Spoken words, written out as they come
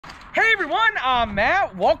Hey everyone, I'm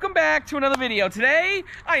Matt. Welcome back to another video. Today,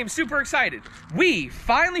 I am super excited. We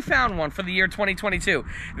finally found one for the year 2022.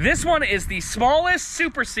 This one is the smallest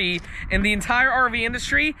Super C in the entire RV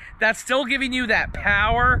industry that's still giving you that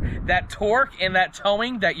power, that torque, and that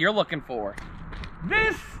towing that you're looking for.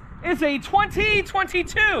 This is a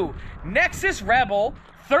 2022 Nexus Rebel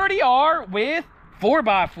 30R with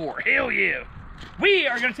 4x4. Hell yeah. We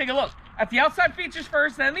are going to take a look at the outside features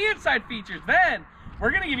first, then the inside features. Then we're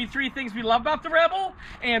going to give you 3 things we love about the Rebel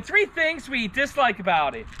and 3 things we dislike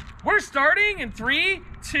about it. We're starting in 3,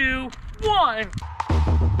 2, 1.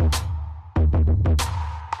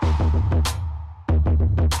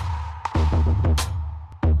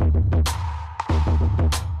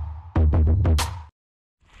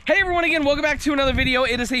 Hey everyone, again, welcome back to another video.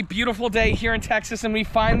 It is a beautiful day here in Texas, and we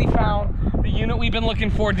finally found the unit we've been looking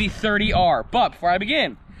for, the 30R. But before I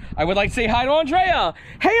begin, I would like to say hi to Andrea.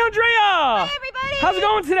 Hey, Andrea! Hi, everybody! How's it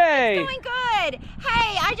going today? It's going good.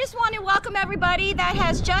 Hey, I just want to welcome everybody that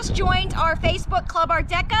has just joined our Facebook Club Art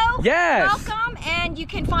Deco. Yes! Welcome, and you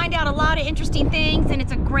can find out a lot of interesting things, and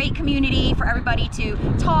it's a great community for everybody to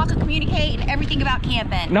talk and communicate and everything about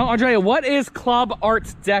camping. Now, Andrea, what is Club Art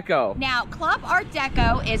Deco? Now, Club Art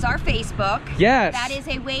Deco is our Facebook. Yes. That is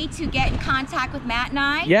a way to get in contact with Matt and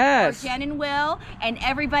I. Yes. Or Jen and Will, and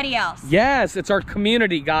everybody else. Yes, it's our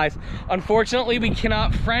community, guys. Unfortunately, we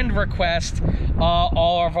cannot friend request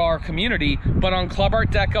all of our community, but on Club Art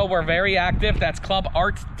Deco, we're very active. That's Club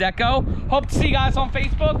Art Deco. Hope to see you guys on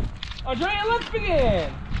Facebook. Andrea, let's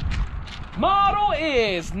begin. Model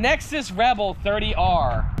is Nexus Rebel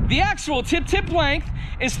 30R. The actual tip length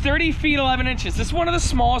is 30 feet 11 inches. This is one of the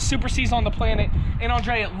smallest Super Cs on the planet. And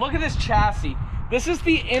Andrea, look at this chassis. This is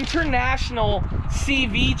the International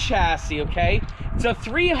CV chassis, okay? It's a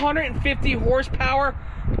 350 horsepower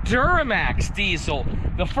Duramax diesel.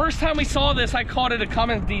 The first time we saw this, I called it a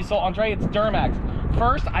Cummins diesel. Andrea, it's Duramax.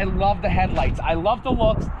 First, I love the headlights. I love the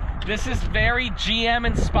looks. This is very GM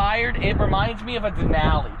inspired. It reminds me of a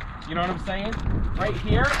Denali. You know what I'm saying? Right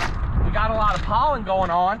here, we got a lot of pollen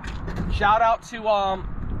going on. Shout out to,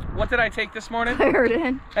 what did I take this morning?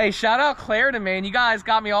 Clarendon. Hey, shout out Clarendon, man. You guys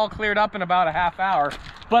got me all cleared up in about a half hour.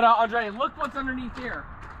 But, Andrea, look what's underneath here.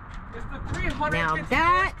 It's the 350 Now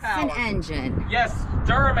that's horsepower. an engine. Yes,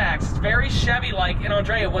 Duramax. It's very Chevy-like. And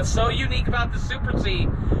Andrea, what's so unique about the Super C,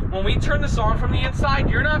 when we turn this on from the inside,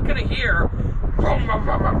 you're not going to hear.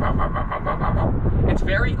 It's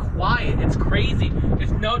very quiet. It's crazy.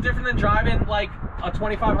 It's no different than driving like a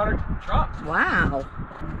 2500 truck. Wow.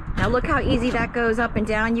 Now look how easy that goes up and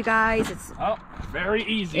down, you guys. It's very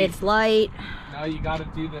easy. It's light. Now you got to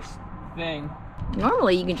do this thing.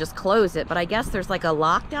 Normally you can just close it, but I guess there's like a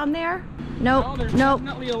lock down there. Nope. No, there's nope.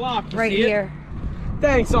 definitely a lock. You right see here. It?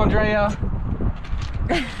 Thanks, Andrea.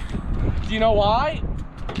 Do you know why?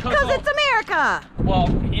 Because it's America. Well,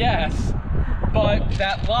 yes. But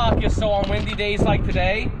that lock is so on windy days like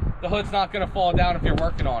today, the hood's not going to fall down if you're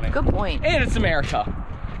working on it. Good point. And it's America.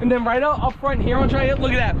 And then right up front here, Andrea,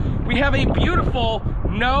 look at that. We have a beautiful,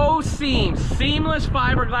 no seams, seamless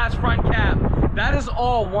fiberglass front cap. That is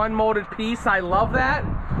all one molded piece. I love that.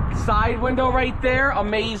 Side window right there,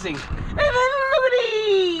 amazing. And then look at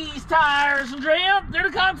these tires, Andrea. They're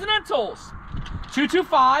the Continentals.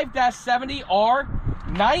 225-70R,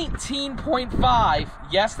 19.5.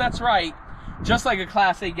 Yes, that's right. Just like a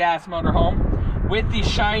Class A gas motorhome with the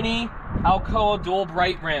shiny Alcoa dual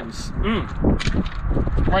bright rims.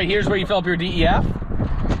 Right here's where you fill up your DEF.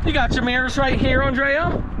 You got your mirrors right here, Andrea.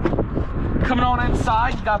 Coming on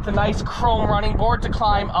inside, you got the nice chrome running board to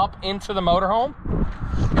climb up into the motorhome.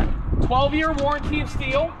 12-year warranty of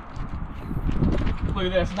steel. Look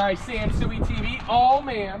at this nice Sansui TV. Oh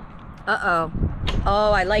man. Uh-oh.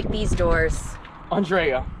 Oh, I like these doors.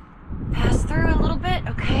 Andrea. Pass through a little bit,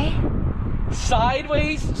 okay.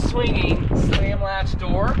 Sideways swinging slam latch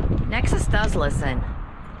door. Nexus does listen.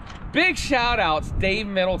 Big shout outs, Dave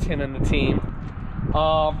Middleton and the team.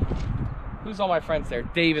 Who's all my friends there?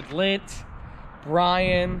 David Lint,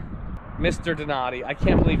 Brian, Mr. Donati. I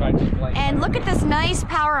can't believe I just blanked. And look at this nice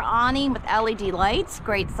power awning with LED lights,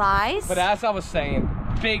 great size. But as I was saying,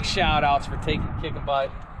 big shout outs for kicking butt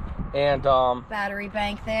and battery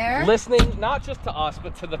bank there. Listening not just to us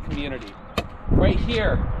but to the community. Right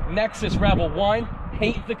here, Nexus Rebel 1,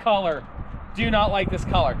 hate the color. Do not like this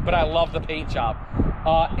color, but I love the paint job.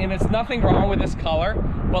 And it's nothing wrong with this color,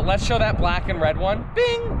 but let's show that black and red one.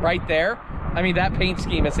 Bing! Right there. I mean, that paint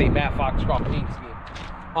scheme is a Matt Foxcroft paint scheme.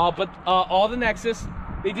 But all the Nexus,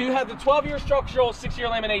 they do have the 12-year structural, 6-year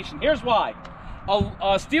lamination. Here's why.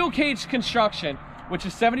 A steel cage construction, which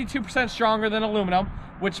is 72% stronger than aluminum,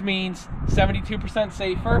 which means 72%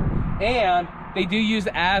 safer, and They do use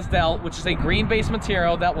Asdel, which is a green-based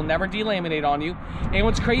material that will never delaminate on you. And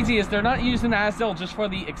what's crazy is they're not using Asdel just for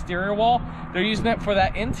the exterior wall. They're using it for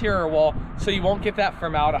that interior wall, so you won't get that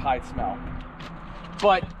formaldehyde smell.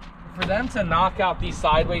 But for them to knock out these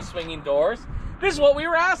sideways swinging doors, this is what we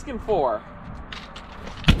were asking for.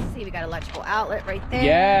 Let's see, we got electrical outlet right there.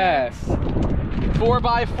 Yes.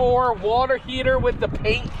 4x4 water heater with the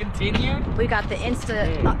paint continued. We got the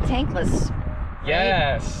tankless.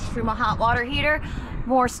 Yes. From a hot water heater.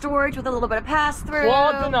 More storage with a little bit of pass-through.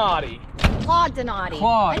 Claude Donati.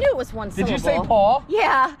 I knew it was one syllable. Did you say Paul?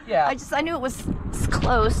 Yeah. Yeah. I knew it was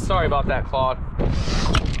close. Sorry about that, Claude.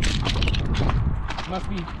 Must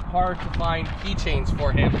be hard to find keychains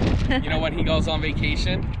for him. You know, when he goes on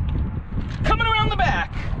vacation. Coming around the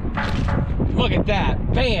back. Look at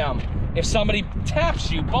that. Bam. If somebody taps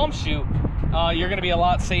you, bumps you, you're gonna be a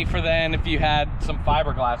lot safer than if you had some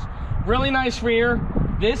fiberglass. Really nice rear.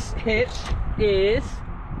 This hitch is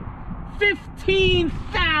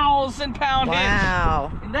 15,000 pound hitch.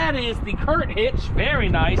 Wow. And that is the Kurt hitch. Very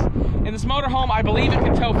nice. In this motorhome, I believe it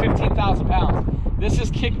can tow 15,000 pounds. This is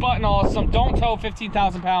kick button awesome. Don't tow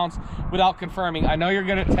 15,000 pounds without confirming. I know you're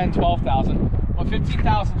good at 10, 12,000, but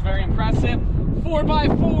 15,000 is very impressive.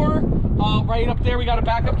 4x4, right up there. We got a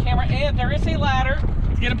backup camera, and there is a ladder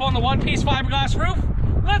to get up on the one-piece fiberglass roof.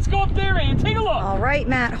 Let's go up there and take a look. All right,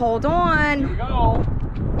 Matt, hold on. Here we go.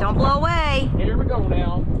 Don't blow away. Here we go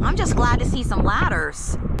now. I'm just glad to see some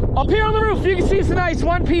ladders. Up here on the roof, you can see it's a nice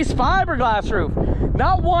one-piece fiberglass roof.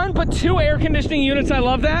 Not one, but two air conditioning units. I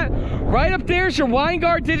love that. Right up there is your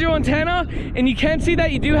Winegard digital antenna, and you can see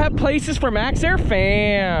that you do have places for Max Air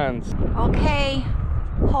fans. Okay,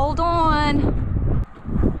 hold on.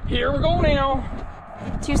 Here we go now.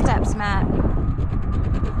 2 steps, Matt.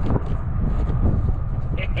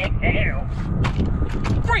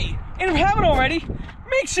 Great, and if you haven't already,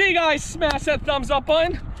 make sure you guys smash that thumbs up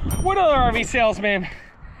button. What other RV salesman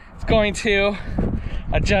is going to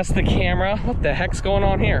adjust the camera? What the heck's going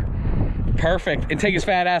on here? Perfect, and take his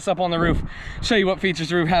fat ass up on the roof. Show you what features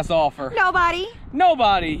the roof has to offer.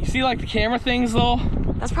 Nobody. You see like the camera things though?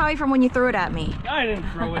 That's probably from when you threw it at me. I didn't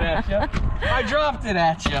throw it at you. I dropped it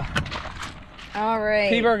at you. All right.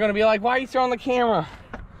 People are gonna be like, why are you throwing the camera?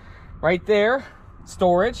 Right there,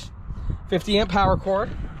 storage, 50 amp power cord.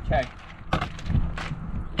 Okay.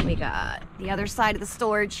 We got the other side of the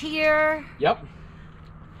storage here. Yep.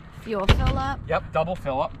 Fuel fill up. Yep, double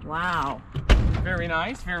fill up. Wow. Very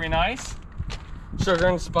nice, very nice. Sugar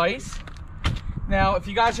and spice. Now, if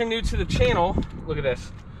you guys are new to the channel, look at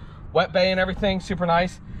this. Wet bay and everything, super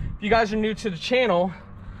nice. If you guys are new to the channel,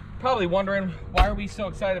 probably wondering why are we so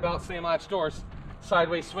excited about slam latch doors,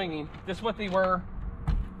 sideways swinging. This is what they were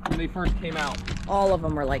when they first came out. All of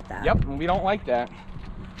them were like that. Yep, and we don't like that.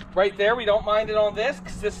 Right there, we don't mind it on this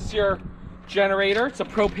because this is your generator. It's a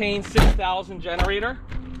propane 6000 generator.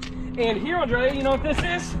 And here, Andrea, you know what this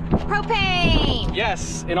is? Propane!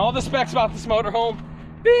 Yes, and all the specs about this motorhome,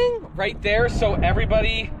 bing, right there, so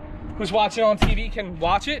everybody who's watching on TV can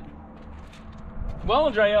watch it. Well,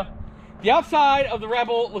 Andrea, the outside of the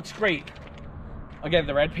Rebel looks great. Again,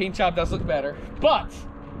 the red paint job does look better, but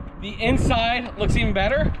the inside looks even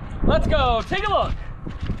better. Let's go, take a look.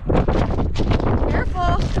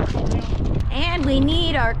 Careful. And we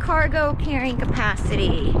need our cargo carrying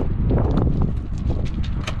capacity.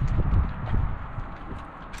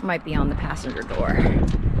 Might be on the passenger door.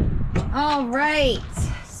 All right,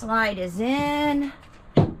 slide is in.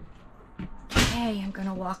 Okay, I'm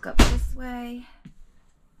gonna walk up this way.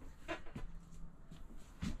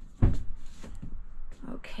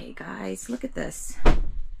 Okay, guys, look at this.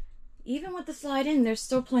 Even with the slide in, there's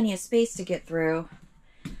still plenty of space to get through.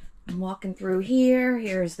 I'm walking through here.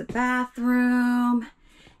 Here's the bathroom.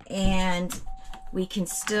 And we can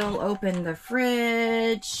still open the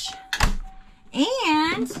fridge.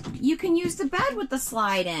 And you can use the bed with the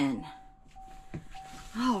slide in.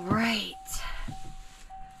 All right.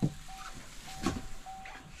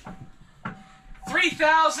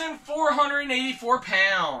 3,484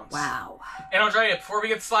 pounds. Wow. And Andrea, before we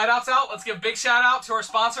get the slide outs out, let's give a big shout out to our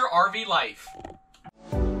sponsor, RV Life.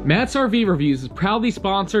 Matt's RV Reviews is proudly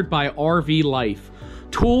sponsored by RV Life,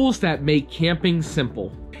 tools that make camping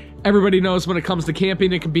simple. Everybody knows when it comes to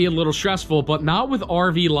camping, it can be a little stressful, but not with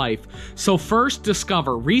RV Life. So first,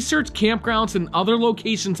 discover, research campgrounds and other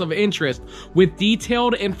locations of interest with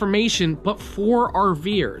detailed information, but for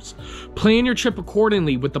RVers. Plan your trip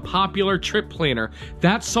accordingly with the popular Trip Planner.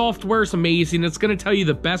 That software is amazing. It's going to tell you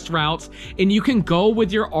the best routes, and you can go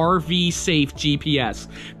with your RV safe GPS.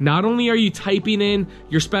 Not only are you typing in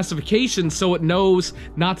your specifications so it knows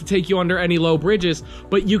not to take you under any low bridges,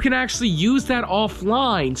 but you can actually use that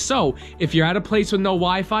offline. So if you're at a place with no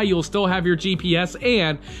Wi-Fi, you'll still have your GPS,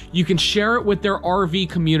 and you can share it with their RV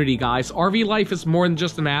community, guys. RV Life is more than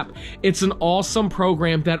just an app. It's an awesome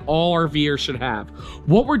program that all RVers should have.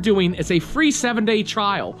 What we're doing is a free 7-day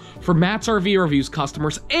trial for Matt's RV Reviews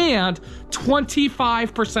customers and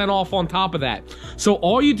 25% off on top of that. So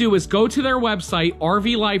all you do is go to their website,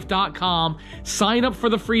 rvlife.com, sign up for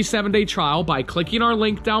the free 7-day trial by clicking our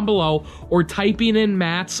link down below or typing in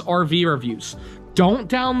Matt's RV Reviews.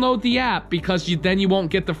 Don't download the app because then you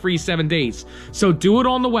won't get the free 7 days. So do it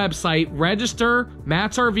on the website, register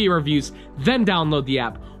Matt's RV Reviews, then download the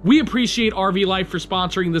app. We appreciate RV Life for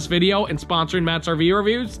sponsoring this video and sponsoring Matt's RV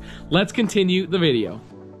Reviews. Let's continue the video.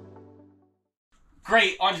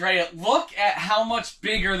 Great, Andrea, look at how much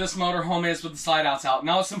bigger this motorhome is with the slide outs out.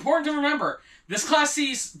 Now, it's important to remember, this Class C,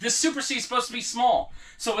 this Super C is supposed to be small.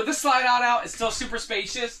 So with the slide out, it's still super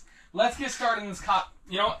spacious. Let's get started in this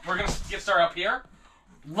you know what? We're going to get started up here.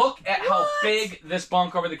 Look at how big this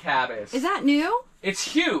bunk over the cab is. Is that new? It's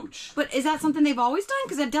huge. But is that something they've always done?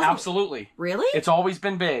 Because it doesn't... Absolutely. Really? It's always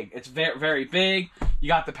been big. It's very, very big. You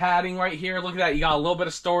got the padding right here. Look at that. You got a little bit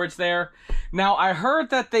of storage there. Now, I heard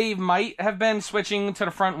that they might have been switching to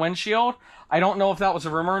the front windshield. I don't know if that was a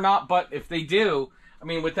rumor or not, but if they do, I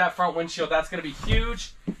mean, with that front windshield, that's going to be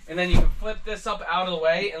huge. And then you can flip this up out of the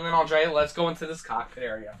way. And then, Andrea, let's go into this cockpit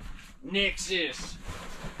area. Nexus.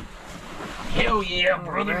 Hell yeah,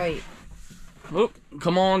 brother. Right. Oop,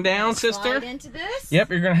 come on down, sister. Slide into this? Yep,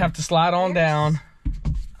 you're going to have to slide on down.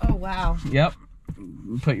 Oh, wow. Yep.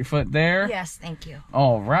 Put your foot there. Yes, thank you.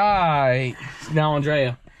 All right. Now,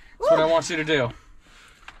 Andrea, that's what I want you to do.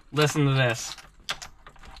 Listen to this.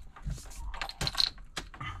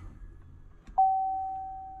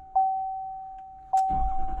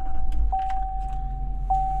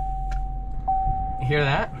 You hear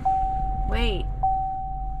that? Wait.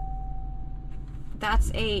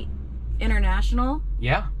 That's a international?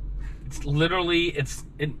 Yeah. It's literally it's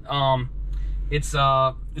the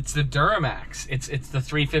Duramax. It's the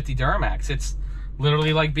 350 Duramax. It's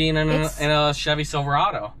literally like being in a Chevy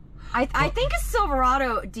Silverado. I think a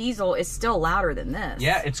Silverado diesel is still louder than this.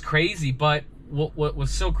 Yeah, it's crazy, but what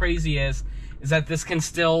was so crazy is that this can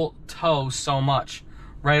still tow so much.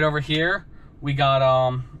 Right over here, we got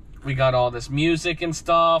all this music and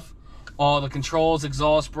stuff. All the controls,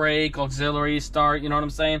 exhaust brake, auxiliary start, you know what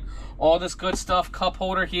I'm saying? All this good stuff, cup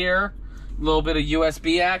holder here, a little bit of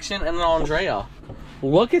USB action, and then Andrea,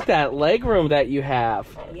 look at that leg room that you have.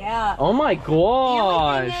 Yeah. Oh my gosh. The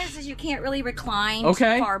only thing is you can't really recline too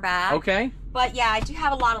far back. Okay. But yeah, I do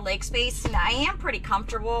have a lot of leg space, and I am pretty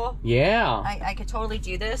comfortable. Yeah. I could totally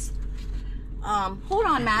do this. Hold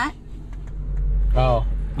on, Matt. Oh.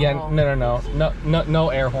 Yeah, oh. No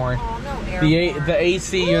air horn. Oh, no air horn. The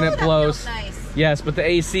AC unit blows. Nice. Yes, but the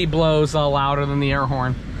AC blows louder than the air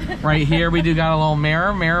horn. Right here, we do got a little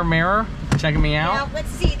mirror. Checking me out. Now, let's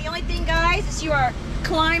see. The only thing, guys, is you are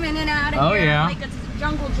climbing in and out of here like it's a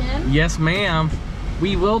jungle gym. Yes, ma'am.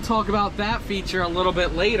 We will talk about that feature a little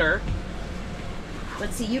bit later.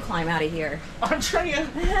 Let's see you climb out of here. I'm trying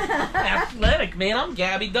athletic, man. I'm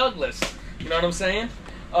Gabby Douglas. You know what I'm saying?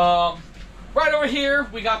 Right over here,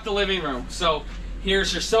 we got the living room. So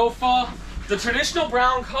here's your sofa. The traditional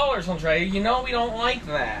brown colors, Andrea, you know we don't like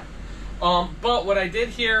that. But what I did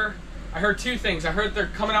here, I heard two things. I heard they're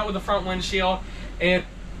coming out with the front windshield, and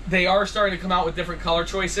they are starting to come out with different color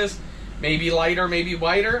choices. Maybe lighter, maybe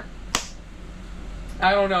whiter.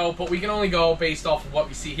 I don't know, but we can only go based off of what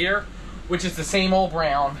we see here, which is the same old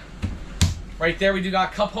brown. Right there, we do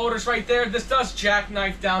got cup holders right there. This does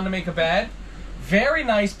jackknife down to make a bed. Very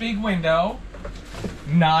nice big window.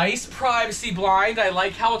 Nice privacy blind. I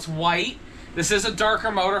like how it's white. This is a darker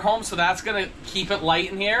motorhome, so that's going to keep it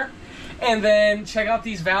light in here. And then check out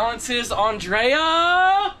these valances,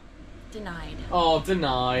 Andrea. Denied. Oh,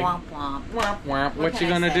 denied. Womp womp. Womp womp. What you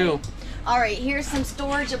going to do? All right, here's some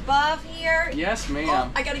storage above here. Yes, ma'am.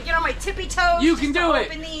 Oh, I got to get on my tippy toes. You can do it.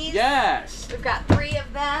 Open these. Yes. We've got 3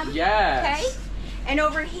 of them. Yes. Okay. And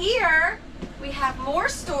over here, we have more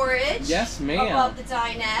storage. Yes, ma'am. Above the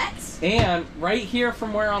dinette. And right here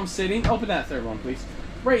from where I'm sitting, open that third one, please.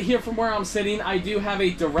 Right here from where I'm sitting, I do have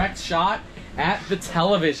a direct shot at the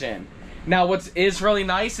television. Now, what is really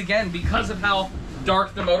nice, again, because of how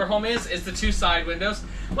dark the motorhome is the 2 side windows.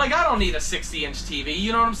 Like, I don't need a 60-inch TV,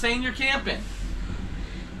 you know what I'm saying? You're camping.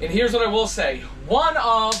 And here's what I will say. One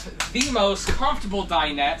of the most comfortable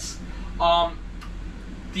dinettes,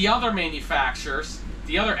 the other manufacturers,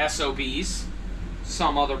 the other SOBs,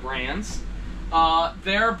 some other brands,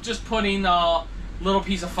 they're just putting a little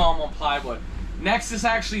piece of foam on plywood. Nexus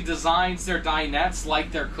actually designs their dinettes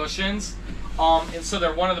like their cushions, and so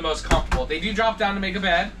they're one of the most comfortable. They do drop down to make a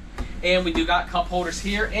bed. And we do got cup holders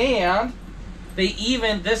here, and they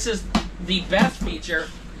even, this is the best feature,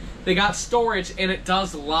 they got storage and it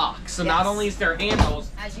does lock. So not only is there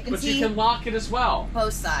handles, as you can but see, you can lock it as well.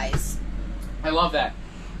 Both sides. I love that.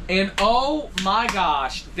 And oh my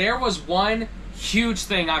gosh, there was one huge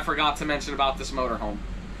thing I forgot to mention about this motorhome.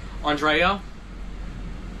 Andrea,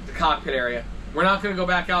 the cockpit area. We're not going to go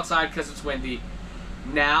back outside because it's windy.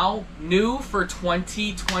 Now, new for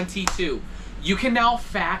 2022, you can now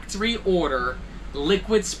factory order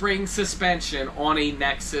liquid spring suspension on a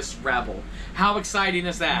Nexus Rebel. How exciting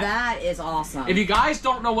is that? That is awesome. If you guys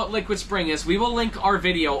don't know what liquid spring is, we will link our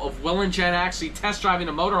video of Will and Jen actually test driving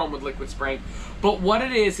a motorhome with liquid spring. But what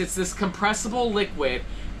it is, it's this compressible liquid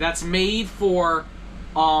that's made for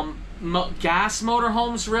gas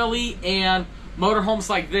motorhomes, really, and motorhomes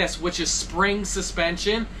like this, which is spring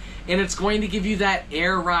suspension, and it's going to give you that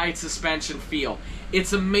air ride suspension feel.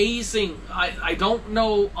 It's amazing. I don't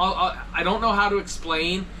know how to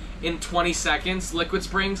explain in 20 seconds liquid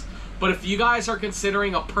springs, but if you guys are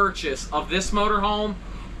considering a purchase of this motorhome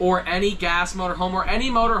or any gas motorhome or any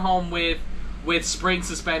motorhome with spring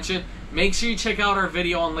suspension, make sure you check out our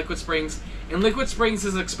video on liquid springs. And liquid springs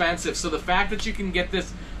is expensive, so the fact that you can get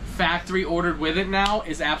this factory ordered with it now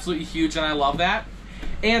is absolutely huge, and I love that.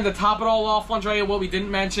 And to top it all off, Andrea, what we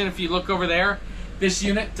didn't mention, if you look over there, this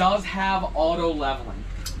unit does have auto leveling.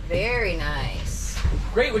 Very nice.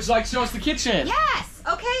 Great, would you like to show us the kitchen? Yes.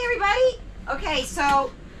 Okay, everybody. Okay,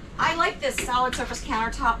 so I like this solid surface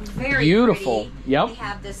countertop. Very beautiful. Pretty. Yep. We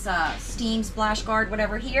have this steam splash guard,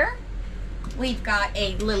 whatever here. We've got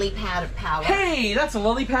a lily pad of power. Hey, that's a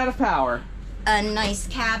lily pad of power. A nice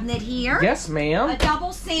cabinet here. Yes, ma'am. A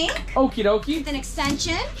double sink. Okie dokie. With an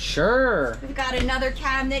extension. Sure. We've got another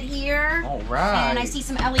cabinet here. All right. And I see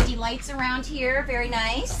some LED lights around here. Very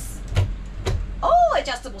nice. Oh,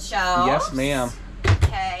 adjustable shelves. Yes, ma'am.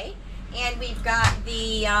 Okay. And we've got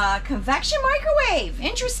the convection microwave.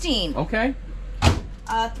 Interesting. Okay.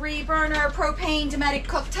 3-burner propane Dometic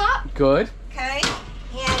cooktop. Good. Okay.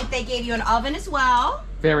 And they gave you an oven as well.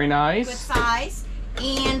 Very nice. Good size.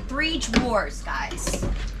 And 3 drawers, guys.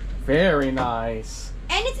 Very nice.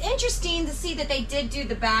 And it's interesting to see that they did do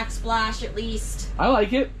the backsplash, at least. I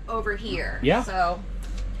like it. Over here. Yeah. So,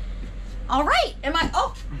 all right.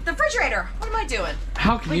 Oh, the refrigerator. What am I doing?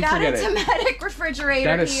 How can you forget it? We got a Dometic refrigerator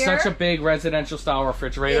here. That is here. such a big residential style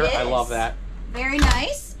refrigerator. I love that. Very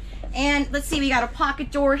nice. And let's see, we got a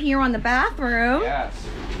pocket door here on the bathroom. Yes.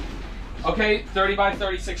 Okay, 30 by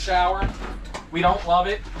 36 shower. We don't love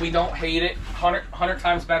it. We don't hate it. 100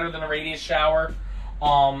 times better than a radius shower.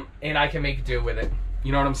 And I can make do with it.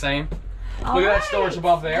 You know what I'm saying? Look at that storage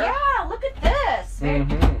above there. Yeah, look at this.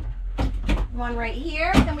 One right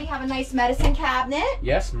here. Then we have a nice medicine cabinet.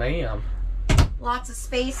 Yes, ma'am. Lots of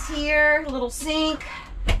space here. Little sink.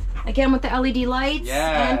 Again with the LED lights.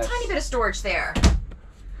 Yes. And tiny bit of storage there.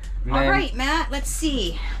 All right, Matt, let's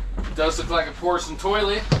see. It does look like a porcelain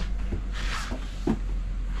toilet.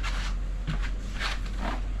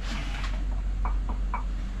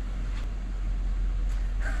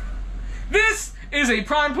 This is a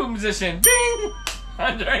prime poop position. Ding!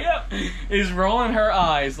 Andrea is rolling her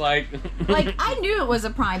eyes like... like, I knew it was a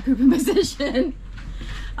prime pooping position.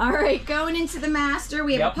 All right, going into the master,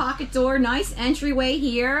 we have a pocket door. Nice entryway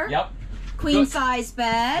here. Yep. Queen size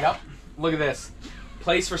bed. Yep. Look at this.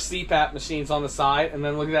 Place for CPAP machines on the side, and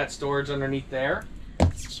then look at that storage underneath there.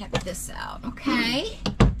 Let's check this out. Okay.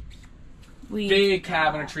 Big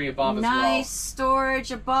cabinetry above as well. Nice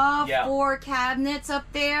storage above. Yep. 4 cabinets up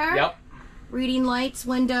there. Yep. Reading lights,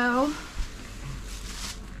 window.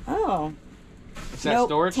 Oh. Is that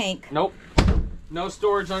storage? Tank. Nope. No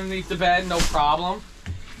storage underneath the bed, no problem.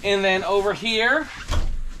 And then over here,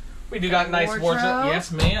 we do got nice wardrobe.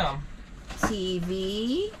 Yes, ma'am.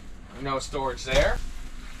 TV. No storage there.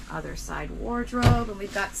 Other side wardrobe, and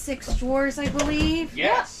we've got 6 drawers, I believe.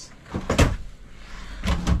 Yes.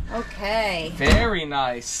 Okay. Very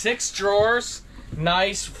nice. 6 drawers.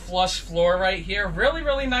 Nice flush floor right here. Really,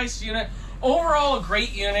 really nice unit. Overall, a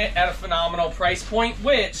great unit at a phenomenal price point,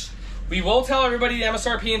 which we will tell everybody the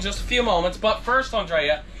MSRP in just a few moments. But first,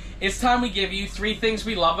 Andrea, it's time we give you 3 things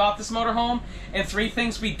we love about this motorhome and 3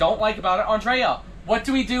 things we don't like about it. Andrea, what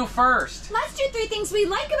do we do first? Let's do 3 things we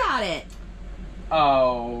like about it.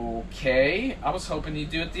 Okay. I was hoping you'd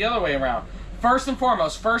do it the other way around. First and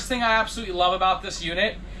foremost, first thing I absolutely love about this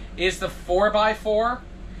unit is the 4x4,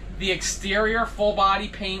 the exterior full body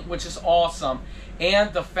paint, which is awesome,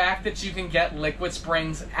 and the fact that you can get liquid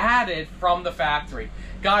springs added from the factory.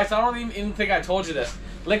 Guys, I don't even think I told you this.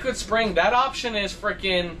 Liquid spring, that option is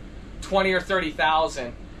freaking 20 or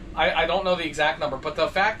 30,000. I don't know the exact number, but the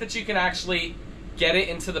fact that you can actually get it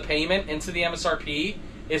into the payment, into the MSRP,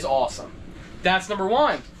 is awesome. That's number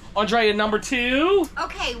one. Andrea, number two.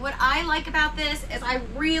 Okay, what I like about this is I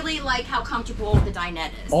really like how comfortable the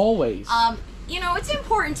dinette is. Always. You know, it's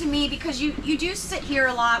important to me because you do sit here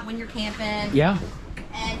a lot when you're camping. Yeah.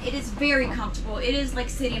 And it is very comfortable. It is like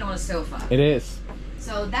sitting on a sofa. It is.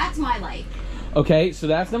 So that's my like. Okay, so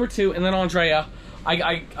that's number two. And then Andrea,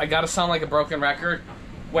 I gotta sound like a broken record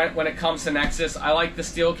when it comes to Nexus. I like the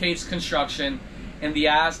steel cage construction and the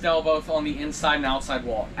Asdel both on the inside and outside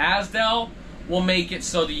wall. Asdel will make it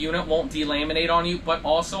so the unit won't delaminate on you, but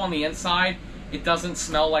also on the inside, it doesn't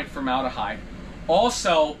smell like formaldehyde.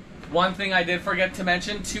 Also, one thing I did forget to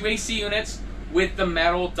mention, 2 AC units with the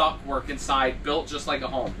metal ductwork inside, built just like a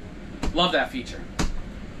home. Love that feature.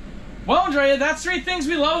 Well, Andrea, that's 3 things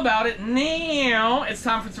we love about it. Now, it's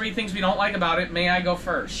time for 3 things we don't like about it. May I go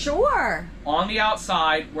first? Sure. On the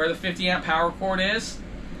outside, where the 50 amp power cord is,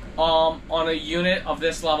 on a unit of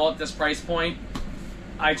this level at this price point,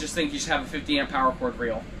 I just think you should have a 50 amp power cord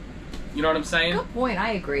reel. You know what I'm saying? Good point,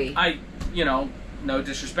 I agree. You know, no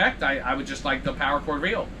disrespect, I would just like the power cord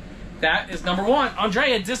reel. That is number 1.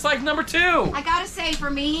 Andrea, dislike number 2. I gotta say, for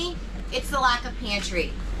me, it's the lack of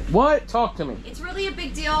pantry. What? Talk to me. It's really a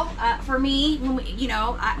big deal for me. When you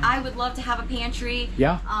know, I would love to have a pantry.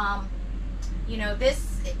 Yeah. You know,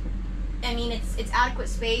 I mean, it's adequate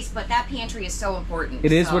space, but that pantry is so important.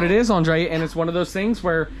 It is what it is, Andrea, and it's one of those things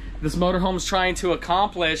where this motorhome's trying to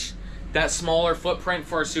accomplish that smaller footprint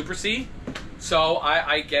for a Super C. So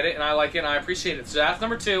I get it, and I like it, and I appreciate it. So that's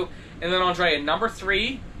number 2. And then, Andrea, number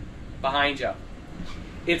 3, behind you.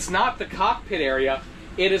 It's not the cockpit area.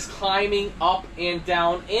 It is climbing up and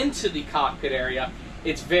down into the cockpit area.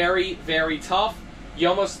 It's very, very tough. You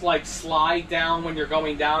almost like slide down when you're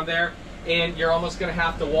going down there, and you're almost going to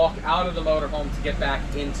have to walk out of the motorhome to get back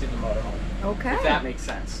into the motorhome. Okay. If that makes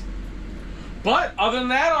sense. But other than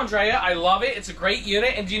that, Andrea, I love it. It's a great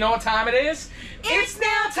unit. And do you know what time it is? It's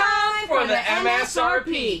now time for the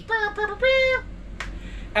MSRP.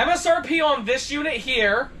 MSRP on this unit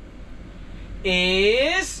here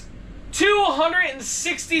is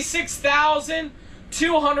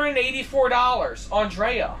 $266,284.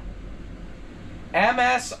 Andrea,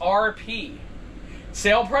 MSRP.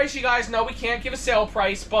 Sale price, you guys know we can't give a sale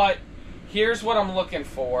price, but here's what I'm looking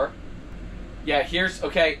for. Yeah, here's,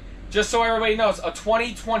 okay, just so everybody knows, a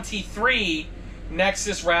 2023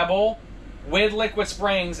 Nexus Rebel with liquid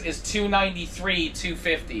springs is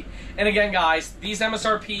 $293,250. And again, guys, these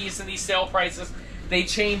MSRPs and these sale prices, they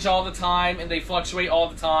change all the time and they fluctuate all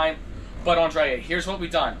the time. But Andrea, here's what we've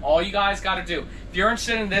done. All you guys got to do, if you're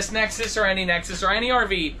interested in this Nexus or any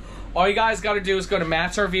RV, all you guys got to do is go to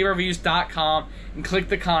mattsrvreviews.com and click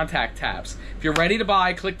the contact tabs. If you're ready to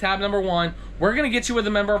buy, click tab number 1. We're going to get you with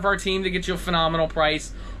a member of our team to get you a phenomenal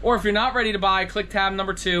price. Or if you're not ready to buy, click tab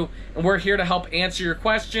number 2, and we're here to help answer your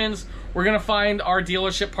questions. We're going to find our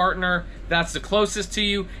dealership partner that's the closest to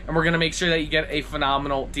you, and we're going to make sure that you get a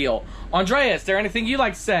phenomenal deal. Andrea, is there anything you'd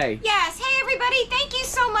like to say? Yes. Hey, everybody. Thank you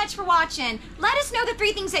so much for watching. Let us know the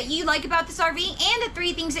 3 things that you like about this RV and the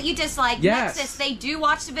 3 things that you dislike. Yes. Nexus, they do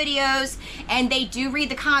watch the videos, and they do read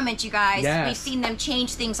the comments, you guys. Yes. We've seen them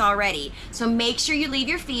change things already. So make sure you leave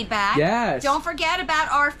your feedback. Yes. Don't forget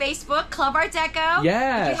about our Facebook, Club Art Deco.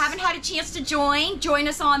 Yes. If you haven't had a chance to join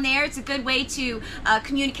us on there. It's a good way to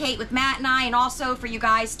communicate with Matt and I, and also for you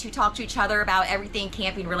guys to talk to each other about everything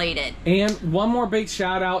camping related. And one more big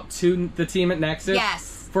shout out to the team at Nexus.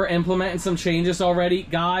 Yes. For implementing some changes already.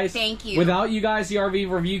 Guys, thank you. Without you guys, the RV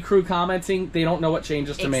review crew commenting, they don't know what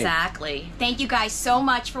changes to make. Exactly. Thank you guys so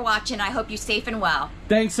much for watching. I hope you're safe and well.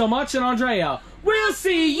 Thanks so much, and Andrea, we'll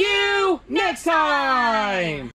see you next time.